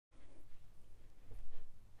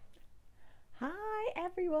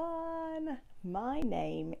everyone, my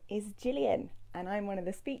name is Gillian and I'm one of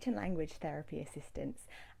the speech and language therapy assistants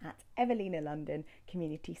at Evelina London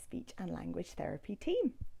Community Speech and Language Therapy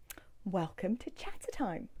team. Welcome to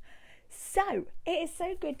Chattertime. So, it is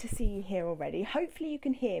so good to see you here already. Hopefully you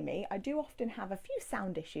can hear me. I do often have a few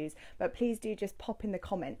sound issues, but please do just pop in the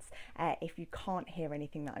comments if you can't hear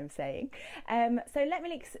anything that I'm saying. So let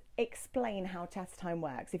me explain how Chattertime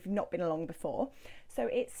works if you've not been along before. So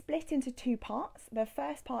it's split into two parts. The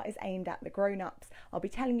first part is aimed at the grown-ups. I'll be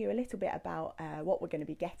telling you a little bit about what we're going to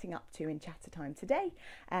be getting up to in Chattertime today,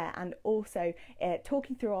 and also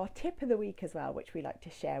talking through our tip of the week as well, which we like to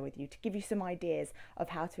share with you to give you some ideas of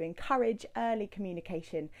how to encourage early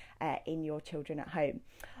communication in your children at home.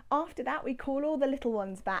 After that, we call all the little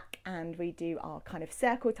ones back and we do our kind of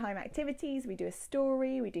circle time activities. We do a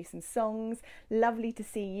story, we do some songs. Lovely to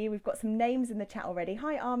see you. We've got some names in the chat already.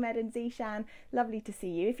 Hi Ahmed and Zishan, lovely to see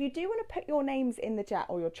you. If you do want to put your names in the chat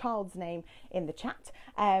or your child's name in the chat,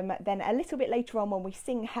 then a little bit later on when we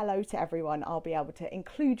sing hello to everyone, I'll be able to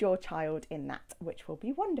include your child in that, which will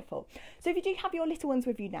be wonderful. So if you do have your little ones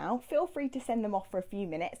with you now, feel free to send them off for a few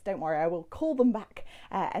minutes. Don't worry, I will call them back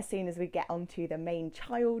as soon as we get onto the main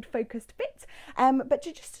child focused bit, but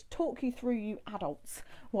just to talk you through, you adults,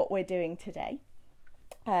 what we're doing today.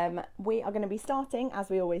 We are going to be starting, as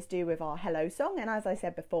we always do, with our hello song, and as I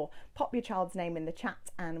said before, pop your child's name in the chat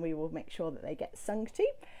and we will make sure that they get sung to.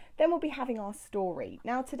 Then we'll be having our story.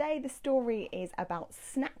 Now today the story is about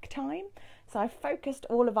snack time, so I've focused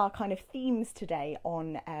all of our kind of themes today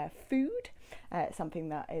on food, something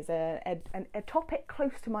that is a topic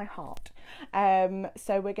close to my heart.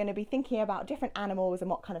 So we're going to be thinking about different animals and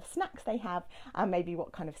what kind of snacks they have, and maybe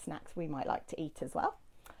what kind of snacks we might like to eat as well.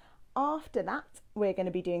 After that, we're going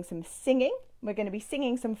to be doing some singing. We're going to be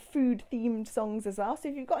singing some food themed songs as well. So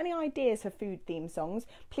if you've got any ideas for food themed songs,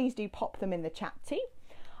 please do pop them in the chat too.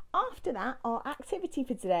 After that, our activity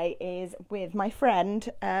for today is with my friend,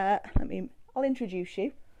 I'll introduce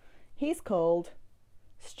you. He's called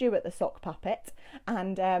Stuart the Sock Puppet,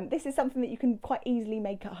 and this is something that you can quite easily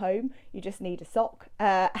make at home. You just need a sock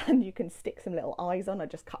and you can stick some little eyes on. I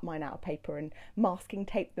just cut mine out of paper and masking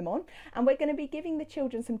tape them on, and we're going to be giving the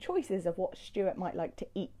children some choices of what Stuart might like to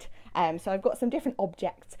eat. So I've got some different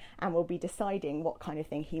objects and we'll be deciding what kind of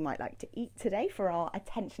thing he might like to eat today for our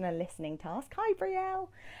attention and listening task. Hi Brielle.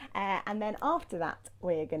 And then after that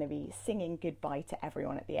we're going to be singing goodbye to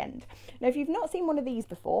everyone at the end. Now if you've not seen one of these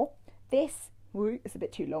before, it's a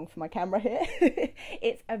bit too long for my camera here.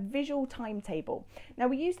 It's a visual timetable. Now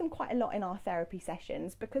we use them quite a lot in our therapy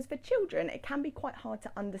sessions because for children it can be quite hard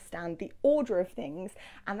to understand the order of things,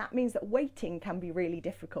 and that means that waiting can be really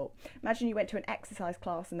difficult. Imagine you went to an exercise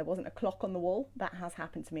class and there wasn't a clock on the wall. That has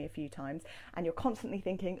happened to me a few times, and you're constantly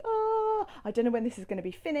thinking, oh, I don't know when this is going to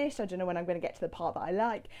be finished, I don't know when I'm going to get to the part that I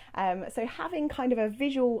like. So having kind of a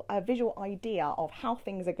visual idea of how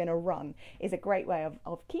things are going to run is a great way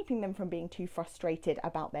of keeping them from being too frustrated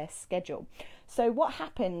about their schedule. So what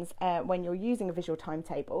happens when you're using a visual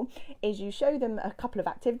timetable is you show them a couple of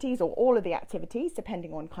activities or all of the activities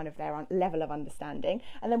depending on kind of their level of understanding,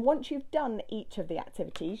 and then once you've done each of the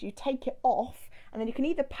activities you take it off, and then you can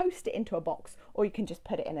either post it into a box or you can just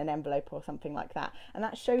put it in an envelope or something like that, and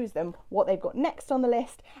that shows them what they've got next on the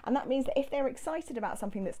list. And that means that if they're excited about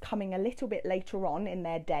something that's coming a little bit later on in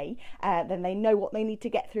their day, then they know what they need to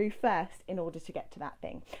get through first in order to get to that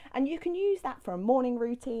thing. And you can use that for a morning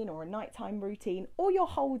routine or a nighttime routine or your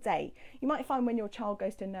whole day. You might find when your child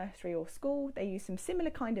goes to nursery or school they use some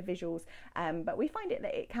similar kind of visuals, but we find that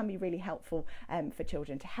it can be really helpful for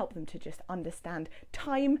children to help them to just understand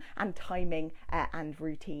time and timing and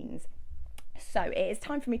routines. So it is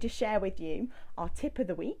time for me to share with you our tip of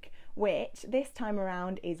the week, which this time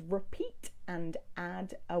around is repeat and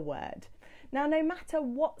add a word. Now, no matter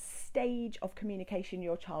what stage of communication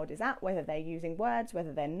your child is at, whether they're using words,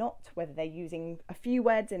 whether they're not, whether they're using a few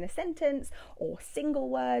words in a sentence or single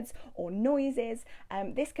words or noises,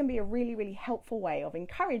 this can be a really, really helpful way of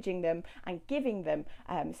encouraging them and giving them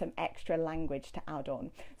some extra language to add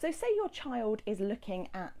on. So say your child is looking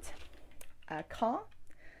at a car.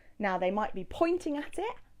 Now they might be pointing at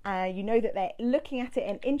it. You know that they're looking at it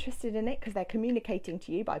and interested in it because they're communicating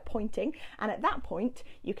to you by pointing, and at that point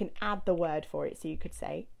you can add the word for it. So you could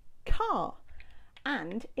say car,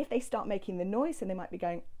 and if they start making the noise, so they might be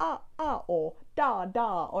going or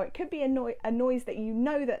da, or it could be a noise that you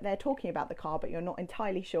know that they're talking about the car but you're not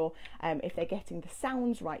entirely sure if they're getting the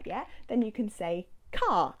sounds right yet, then you can say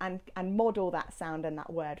car and model that sound and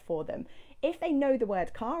that word for them. If they know the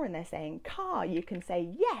word car and they're saying car, you can say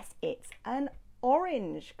yes, it's an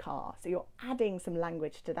orange car. So you're adding some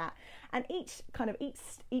language to that. And each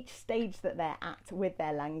stage that they're at with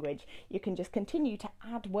their language, you can just continue to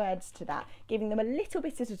add words to that, giving them a little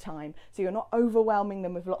bit at a time, so you're not overwhelming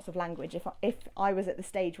them with lots of language. If I was at the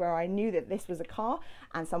stage where I knew that this was a car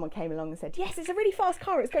and someone came along and said, yes, it's a really fast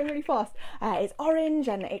car, it's going really fast, it's orange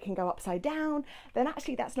and it can go upside down, then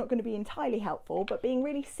actually that's not going to be entirely helpful. But being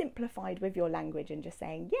really simplified with your language and just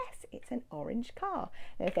saying, yes, it's an orange car.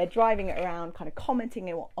 And if they're driving it around, kind of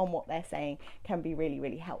commenting on what they're saying, can be really,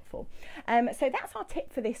 really helpful. So that's our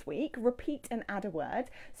tip for this week: repeat and add a word.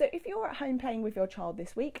 So if you're at home playing with your child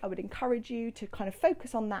this week, I would encourage you to kind of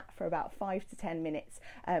focus on that for about 5 to 10 minutes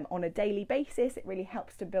on a daily basis. It really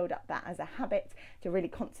helps to build up that as a habit, to really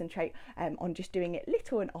concentrate on just doing it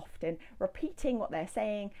little and often, repeating what they're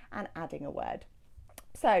saying and adding a word.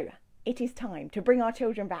 So it is time to bring our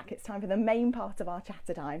children back. It's time for the main part of our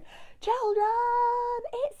chatter time. Children,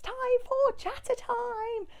 it's time for chatter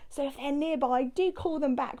time. So if they're nearby, do call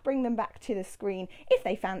them back, bring them back to the screen if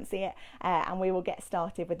they fancy it, and we will get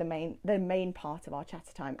started with the main part of our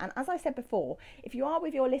chatter time. And as I said before, if you are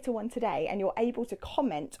with your little one today and you're able to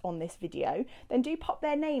comment on this video, then do pop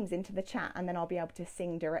their names into the chat, and then I'll be able to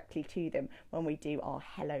sing directly to them when we do our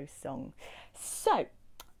hello song. So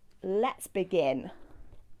let's begin.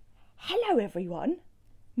 Hello everyone,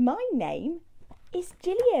 my name is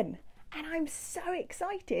Gillian and I'm so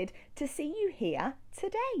excited to see you here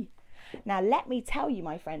today. Now let me tell you,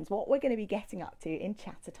 my friends, what we're going to be getting up to in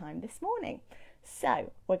chatter time this morning.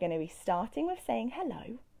 So we're going to be starting with saying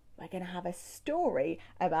hello. We're going to have a story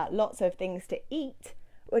about lots of things to eat.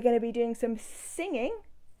 We're going to be doing some singing.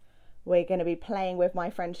 We're going to be playing with my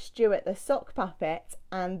friend Stuart the sock puppet,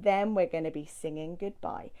 and then we're going to be singing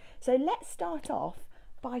goodbye. So let's start off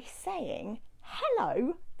by saying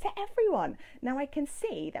hello to everyone. Now I can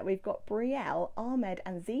see that we've got Brielle, Ahmed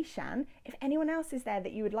and Zishan. If anyone else is there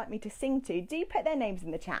that you would like me to sing to, do put their names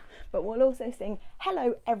in the chat, but we'll also sing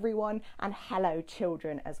hello everyone and hello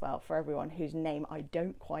children as well, for everyone whose name I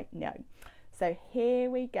don't quite know. So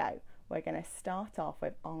here we go. We're going to start off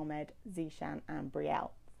with Ahmed, Zishan and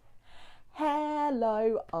Brielle.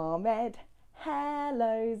 Hello Ahmed,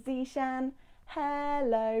 hello Zishan,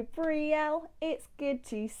 hello Brielle, it's good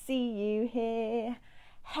to see you here.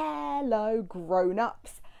 Hello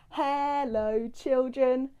grown-ups, hello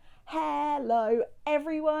children, hello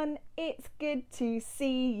everyone, it's good to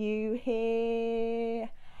see you here.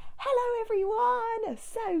 Hello everyone,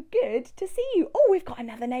 so good to see you. Oh, we've got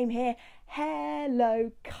another name here.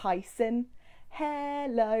 Hello Kyson,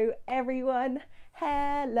 hello everyone,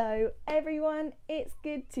 hello everyone, it's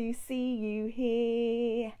good to see you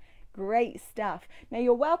here. Great stuff. Now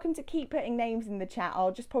you're welcome to keep putting names in the chat.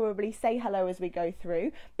 I'll just probably say hello as we go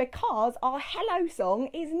through, because our hello song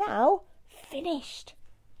is now finished.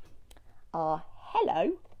 Our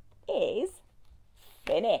hello is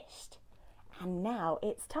finished. And now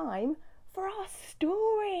it's time for our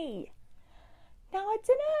story. Now I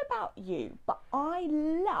don't know about you, but I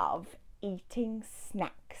love eating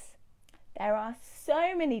snacks. There are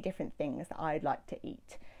so many different things that I'd like to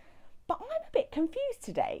eat. But I'm a bit confused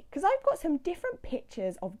today because I've got some different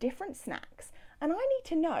pictures of different snacks and I need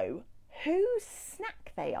to know whose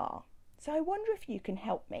snack they are. So I wonder if you can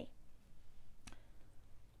help me.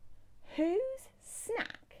 Whose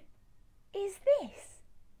snack is this?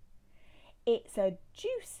 It's a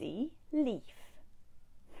juicy leaf.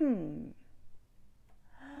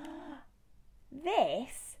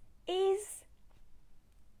 This is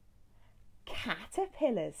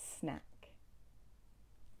Caterpillar's snack.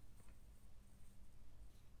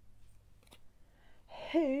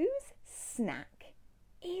 Whose snack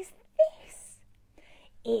is this?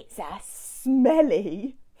 It's a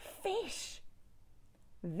smelly fish.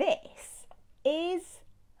 This is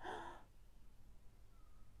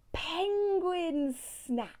Penguin's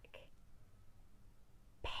snack.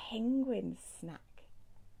 Penguin's snack.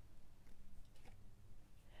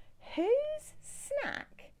 Whose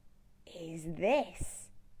snack is this?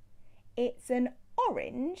 It's an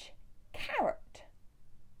orange carrot.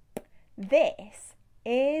 This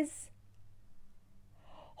is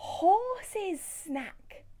Horse's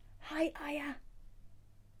snack. Hi, Aya.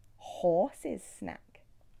 Horse's snack.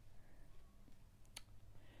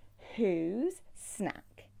 Whose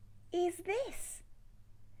snack is this?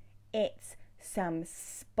 It's some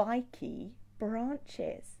spiky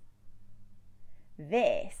branches.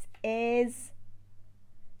 This is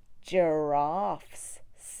Giraffe's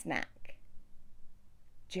snack.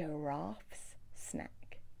 Giraffe's snack.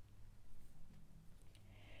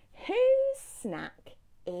 Whose snack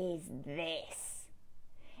is this?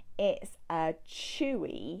 It's a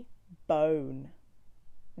chewy bone.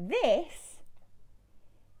 This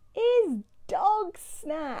is dog's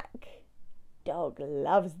snack. Dog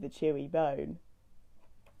loves the chewy bone.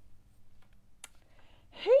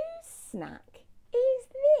 Whose snack is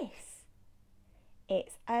this?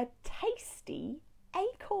 It's a tasty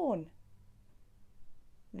acorn.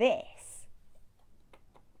 This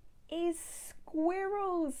is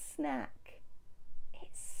squirrel's snack.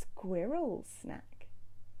 It's squirrel's snack.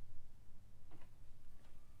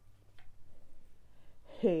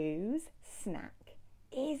 Whose snack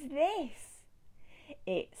is this?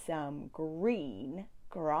 It's some green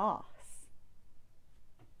grass.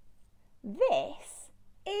 This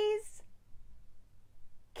is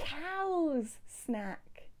cow's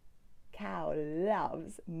snack. Cow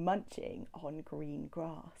loves munching on green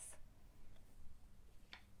grass.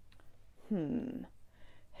 Whose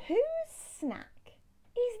snack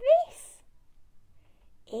is this?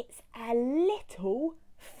 It's a little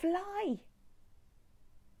fly.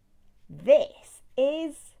 This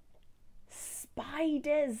is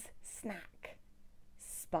spider's snack.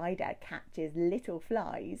 Spider catches little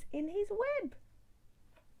flies in his web.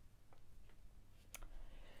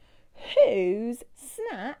 Whose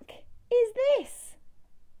snack is this?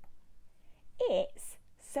 It's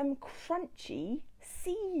some crunchy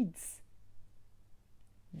seeds.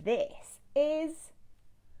 This is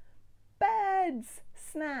bird's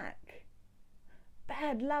snack.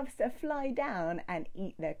 Bird loves to fly down and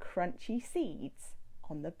eat the crunchy seeds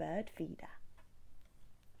on the bird feeder.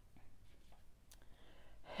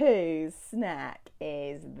 Whose snack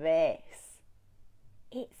is this?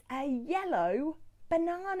 It's a yellow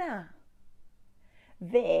banana.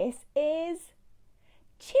 This is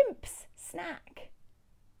chimp's snack.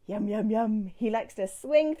 Yum, yum, yum. He likes to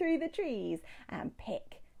swing through the trees and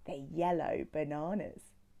pick the yellow bananas.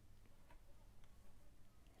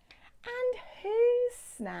 And whose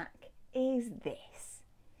snack is this?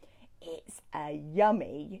 It's a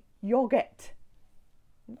yummy yogurt.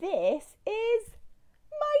 This is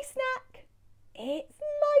my snack. It's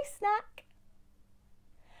my snack.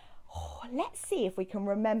 Oh, let's see if we can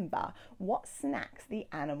remember what snacks the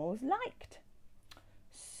animals liked.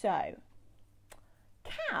 So,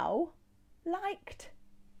 cow liked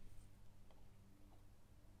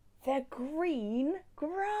the green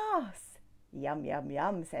grass. Yum, yum,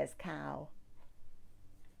 yum, says cow.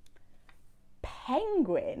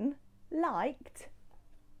 Penguin liked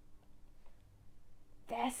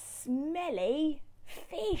the smelly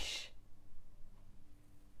fish.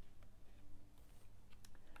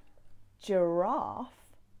 Giraffe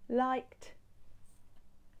liked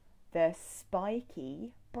the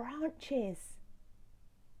spiky branches.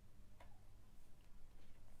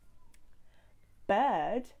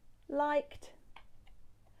 Bird liked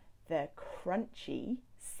the crunchy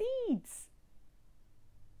seeds.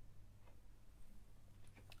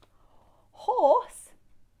 Horse,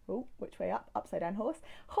 oh, which way up? Upside down horse.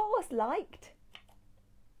 Horse liked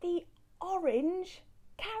the orange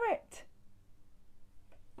carrot.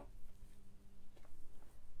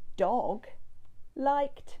 Dog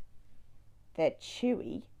liked the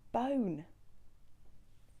chewy bone.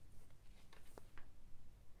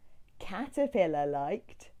 Caterpillar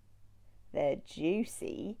liked the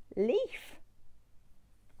juicy leaf.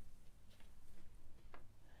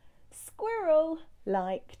 Squirrel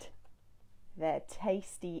liked the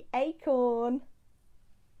tasty acorn.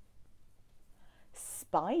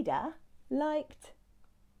 Spider liked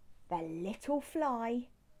the little fly.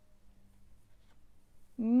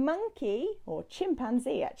 Monkey, or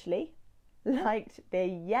chimpanzee actually, liked the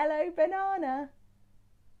yellow banana.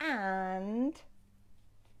 And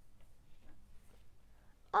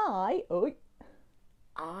I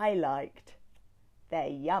liked the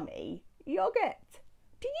yummy yogurt.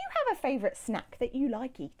 Do you have a favourite snack that you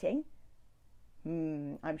like eating?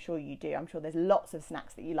 I'm sure you do. I'm sure there's lots of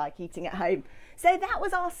snacks that you like eating at home. So that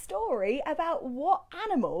was our story about what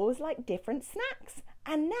animals like different snacks.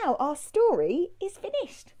 And now our story is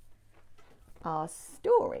finished. Our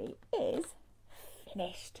story is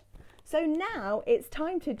finished. So now it's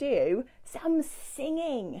time to do some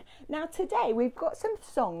singing. Now today we've got some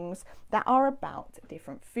songs that are about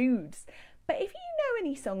different foods. But if you know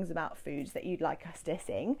any songs about foods that you'd like us to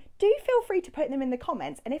sing, do feel free to put them in the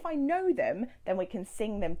comments. And if I know them, then we can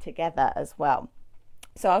sing them together as well.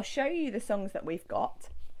 So I'll show you the songs that we've got.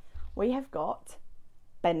 We have got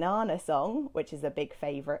Banana Song, which is a big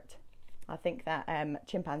favourite. I think that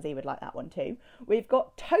Chimpanzee would like that one too. We've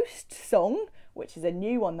got Toast Song, which is a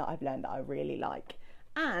new one that I've learned that I really like.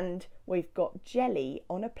 And we've got Jelly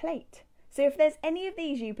on a Plate. So if there's any of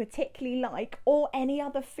these you particularly like, or any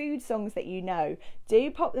other food songs that you know, do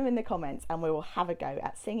pop them in the comments and we will have a go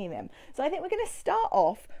at singing them. So I think we're going to start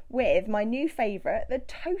off with my new favourite, the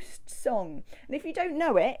toast song. And if you don't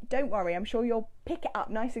know it, don't worry, I'm sure you'll pick it up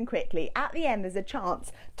nice and quickly. At the end there's a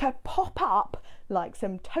chance to pop up like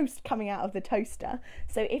some toast coming out of the toaster.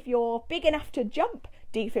 So if you're big enough to jump,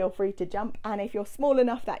 do feel free to jump. And if you're small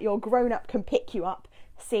enough that your grown-up can pick you up,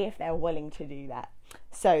 see if they're willing to do that.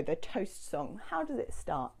 So the toast song, how does it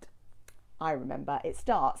start? I remember it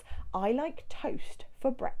starts, I like toast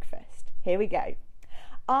for breakfast. Here we go.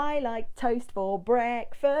 I like toast for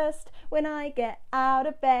breakfast when I get out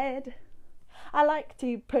of bed. I like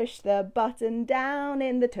to push the button down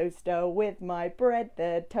in the toaster with my bread.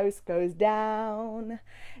 The toast goes down,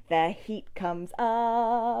 the heat comes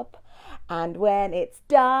up, and when it's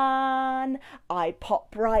done, I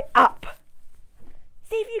pop right up.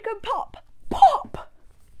 See if you can pop. Pop!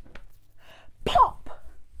 Pop!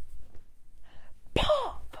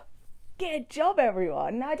 Pop! Good job,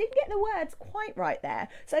 everyone. Now, I didn't get the words quite right there,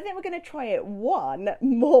 so I think we're going to try it one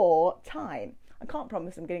more time. I can't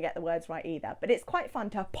promise I'm going to get the words right either, but it's quite fun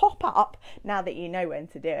to pop up now that you know when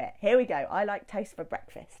to do it. Here we go. I like toast for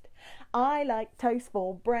breakfast. I like toast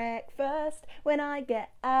for breakfast when I get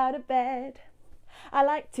out of bed. I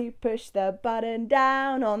like to push the button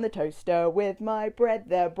down on the toaster with my bread.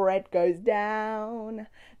 The bread goes down,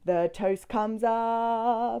 the toast comes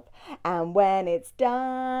up, and when it's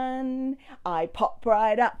done, I pop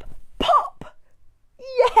right up. Pop!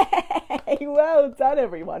 Yay! Well done,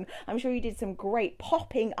 everyone. I'm sure you did some great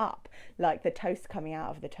popping up, like the toast coming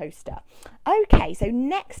out of the toaster. Okay, so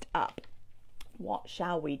next up, what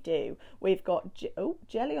shall we do? We've got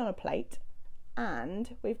jelly on a plate,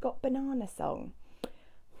 and we've got banana song.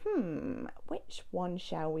 Which one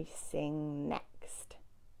shall we sing next?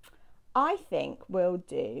 I think we'll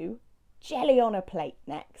do jelly on a plate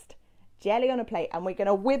next. Jelly on a plate, and we're going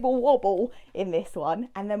to wibble wobble in this one,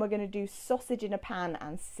 and then we're going to do sausage in a pan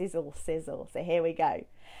and sizzle sizzle. So here we go.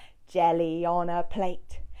 Jelly on a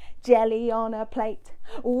plate, jelly on a plate,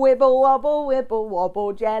 wibble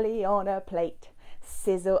wobble, jelly on a plate.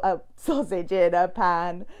 Sizzle, sausage in a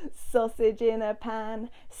pan, sausage in a pan,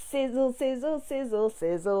 sizzle, sizzle, sizzle,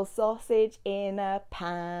 sizzle, sausage in a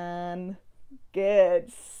pan.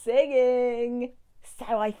 Good singing.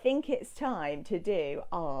 So I think it's time to do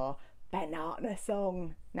our banana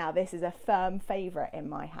song. Now this is a firm favourite in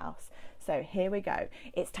my house. So here we go.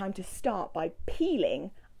 It's time to start by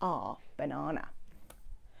peeling our banana.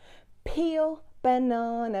 Peel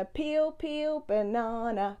banana, peel, peel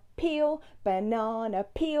banana, peel banana,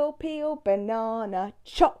 peel, peel banana,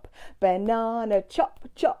 chop banana, chop,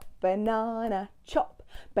 chop banana, chop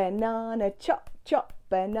banana, chop, chop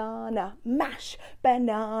banana, mash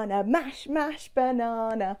banana, mash, mash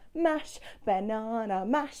banana, mash banana,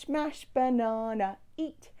 mash, mash banana,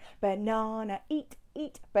 eat banana, eat,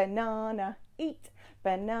 eat banana, eat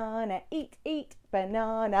banana, eat, eat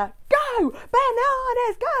banana. Go!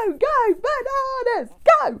 Bananas! Go! Go! Bananas!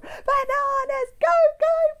 Go! Bananas! Go!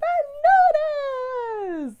 Go!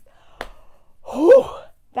 Bananas! Whew,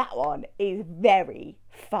 that one is very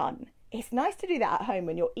fun. It's nice to do that at home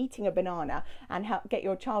when you're eating a banana and get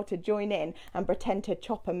your child to join in and pretend to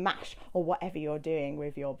chop and mash or whatever you're doing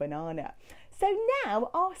with your banana. So now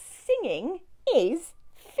our singing is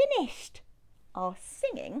finished. Our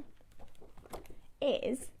singing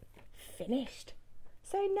is finished.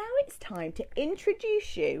 So now it's time to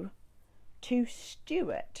introduce you to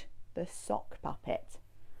Stuart, the sock puppet.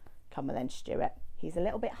 Come on then, Stuart. He's a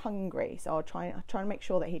little bit hungry, so I'll try and make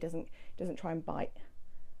sure that he doesn't try and bite.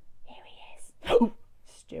 Here he is.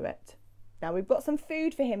 Stuart. Now we've got some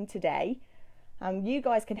food for him today, and you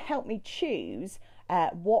guys can help me choose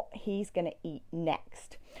what he's going to eat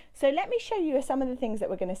next. So let me show you some of the things that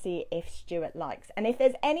we're going to see if Stuart likes. And if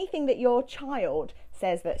there's anything that your child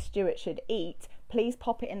says that Stuart should eat, please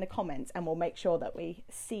pop it in the comments and we'll make sure that we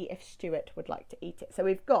see if Stuart would like to eat it. So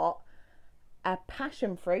we've got a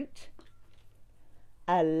passion fruit,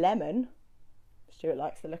 a lemon, Stuart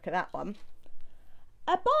likes the look of that one,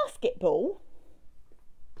 a basketball,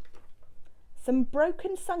 some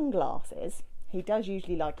broken sunglasses, he does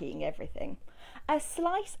usually like eating everything, a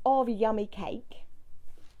slice of yummy cake,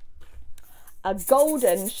 a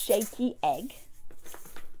golden shaky egg,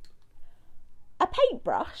 a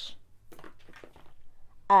paintbrush,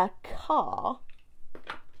 a car,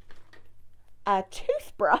 a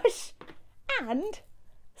toothbrush, and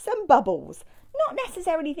some bubbles. Not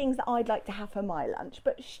necessarily things that I'd like to have for my lunch,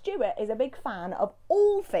 but Stuart is a big fan of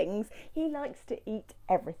all things. He likes to eat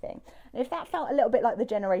everything. And if that felt a little bit like the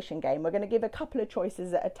generation game, we're going to give a couple of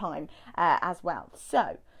choices at a time as well.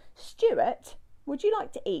 So, Stuart, would you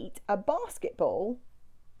like to eat a basketball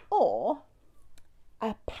or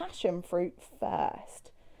a passion fruit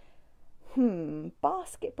first?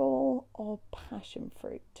 Basketball or passion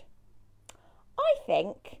fruit? I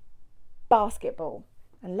think basketball.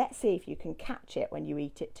 And let's see if you can catch it when you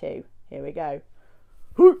eat it too. Here we go.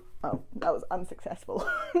 Oh, that was unsuccessful.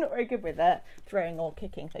 I'm not very good with throwing or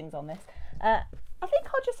kicking things on this. I think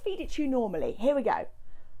I'll just feed it to you normally. Here we go.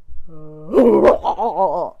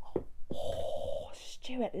 Oh,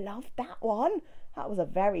 Stuart loved that one. That was a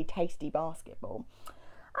very tasty basketball.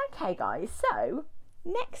 Okay, guys, so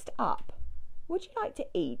next up, would you like to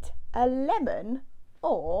eat a lemon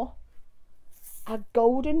or a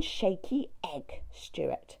golden shaky egg,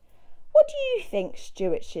 Stuart? What do you think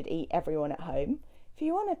Stuart should eat, everyone at home? If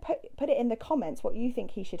you want to put it in the comments what you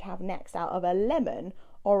think he should have next out of a lemon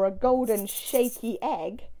or a golden shaky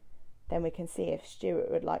egg, then we can see if Stuart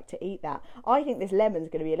would like to eat that. I think this lemon's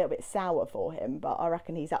going to be a little bit sour for him, but I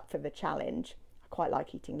reckon he's up for the challenge. I quite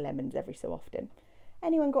like eating lemons every so often.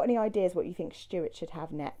 Anyone got any ideas what you think Stuart should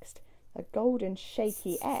have next? A golden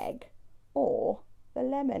shaky egg or the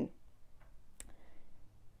lemon?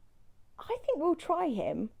 I think we'll try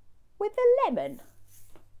him with the lemon.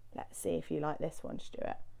 Let's see if you like this one,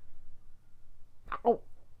 Stuart. Oh.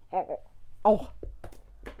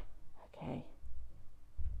 Okay.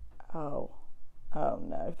 Oh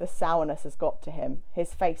no, the sourness has got to him.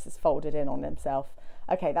 His face is folded in on himself.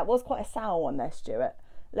 Okay, that was quite a sour one there, Stuart.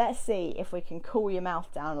 Let's see if we can cool your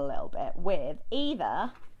mouth down a little bit with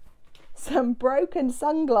either some broken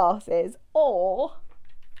sunglasses or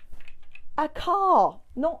a car.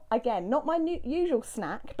 Not my usual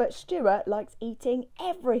snack, but Stuart likes eating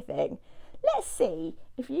everything. Let's see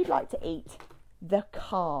if you'd like to eat the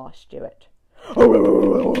car, Stuart.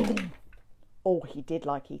 Oh, he did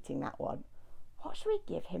like eating that one. What should we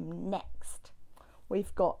give him next?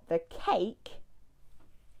 We've got the cake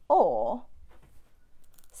or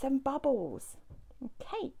some bubbles.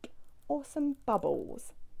 Cake or some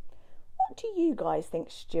bubbles. What do you guys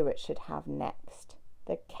think Stuart should have next?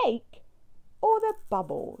 The cake or the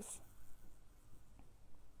bubbles?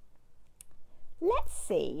 Let's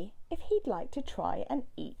see if he'd like to try and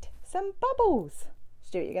eat some bubbles.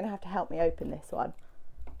 Stuart, you're going to have to help me open this one.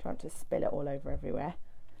 I'm trying to spill it all over everywhere.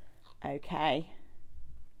 Okay,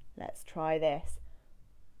 let's try this.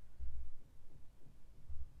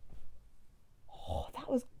 Oh, that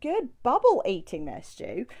was good bubble eating there,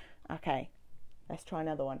 Stu. Okay, let's try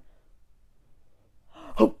another one.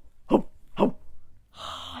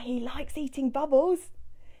 He likes eating bubbles.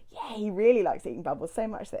 Yeah, he really likes eating bubbles, so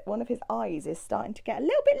much that one of his eyes is starting to get a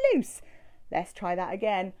little bit loose. Let's try that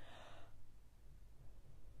again.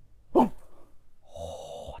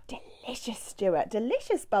 Oh, delicious, Stuart.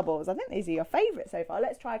 Delicious bubbles. I think these are your favourite so far.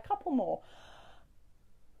 Let's try a couple more.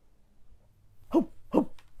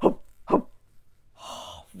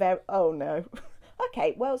 Oh no.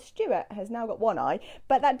 Okay, well, Stuart has now got one eye,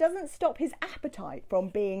 but that doesn't stop his appetite from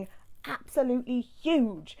being absolutely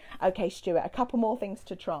huge. Okay, Stuart, a couple more things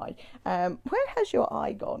to try. Where has your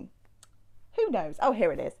eye gone? Who knows? Oh,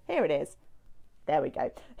 here it is. Here it is. There we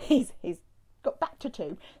go. He's got back to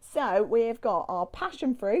two. So we've got our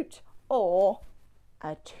passion fruit or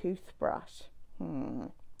a toothbrush.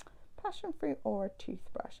 Passion fruit or a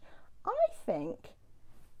toothbrush? I think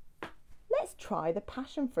let's try the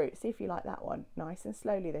passion fruit. See if you like that one. Nice and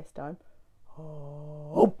slowly this time.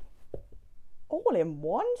 Oh. All in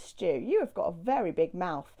one, Stu. You have got a very big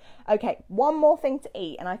mouth. Okay, one more thing to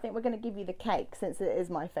eat, and I think we're going to give you the cake since it is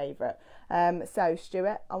my favourite. So,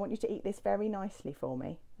 Stuart, I want you to eat this very nicely for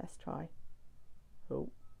me. Let's try. Oh,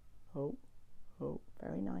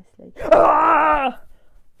 very nicely. Ah!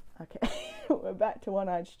 Okay, we're back to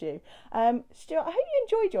one-eyed Stu. Stuart, I hope you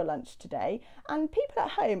enjoyed your lunch today. And people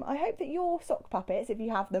at home, I hope that your sock puppets, if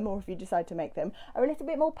you have them or if you decide to make them, are a little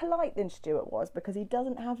bit more polite than Stuart was, because he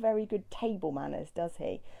doesn't have very good table manners, does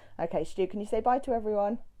he? Okay, Stu, can you say bye to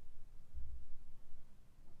everyone?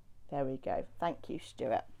 There we go. Thank you,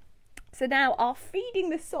 Stuart. So now our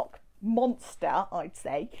feeding the sock monster, I'd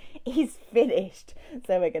say, is finished.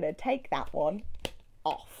 So we're going to take that one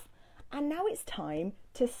off. And now it's time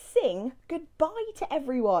to sing goodbye to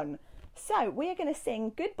everyone. So we're going to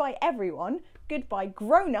sing goodbye everyone, goodbye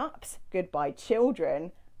grown-ups, goodbye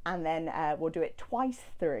children, and then we'll do it twice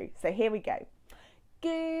through. So here we go.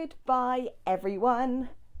 Goodbye everyone,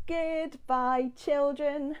 goodbye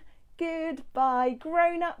children, goodbye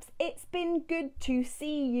grown-ups. It's been good to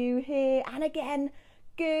see you here. And again,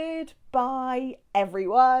 goodbye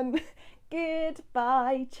everyone,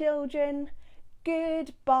 goodbye children,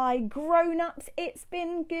 Goodbye, grown-ups. It's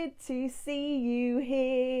been good to see you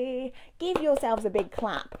here. Give yourselves a big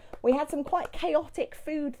clap. We had some quite chaotic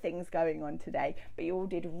food things going on today, but you all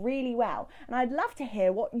did really well. And I'd love to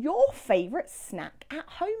hear what your favourite snack at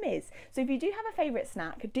home is. So if you do have a favourite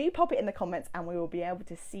snack, do pop it in the comments and we will be able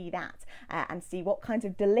to see that and see what kinds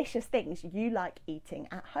of delicious things you like eating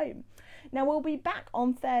at home. Now, we'll be back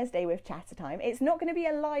on Thursday with Chattertime. It's not going to be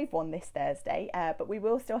a live one this Thursday, but we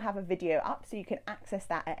will still have a video up so you can access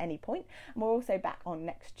that at any point. And we're also back on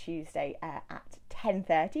next Tuesday at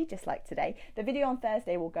 10:30, just like today. The video on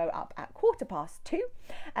Thursday will go up at 2:15.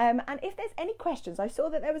 And if there's any questions, I saw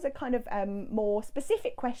that there was a kind of more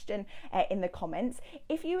specific question in the comments.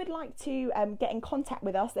 If you would like to get in contact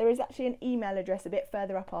with us, there is actually an email address a bit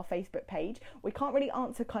further up our Facebook page. We can't really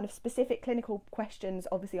answer kind of specific clinical questions,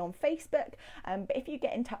 obviously, on Facebook, but if you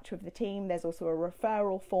get in touch with the team, there's also a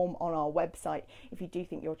referral form on our website if you do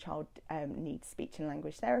think your child needs speech and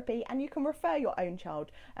language therapy, and you can refer your own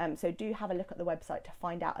child, so do have a look at the website to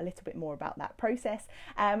find out a little bit more about that process.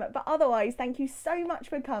 But otherwise, thank you so much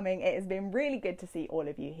for coming. It has been really good to see all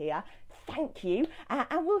of you here. Thank you,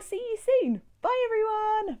 and we'll see you soon. Bye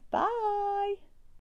everyone. Bye.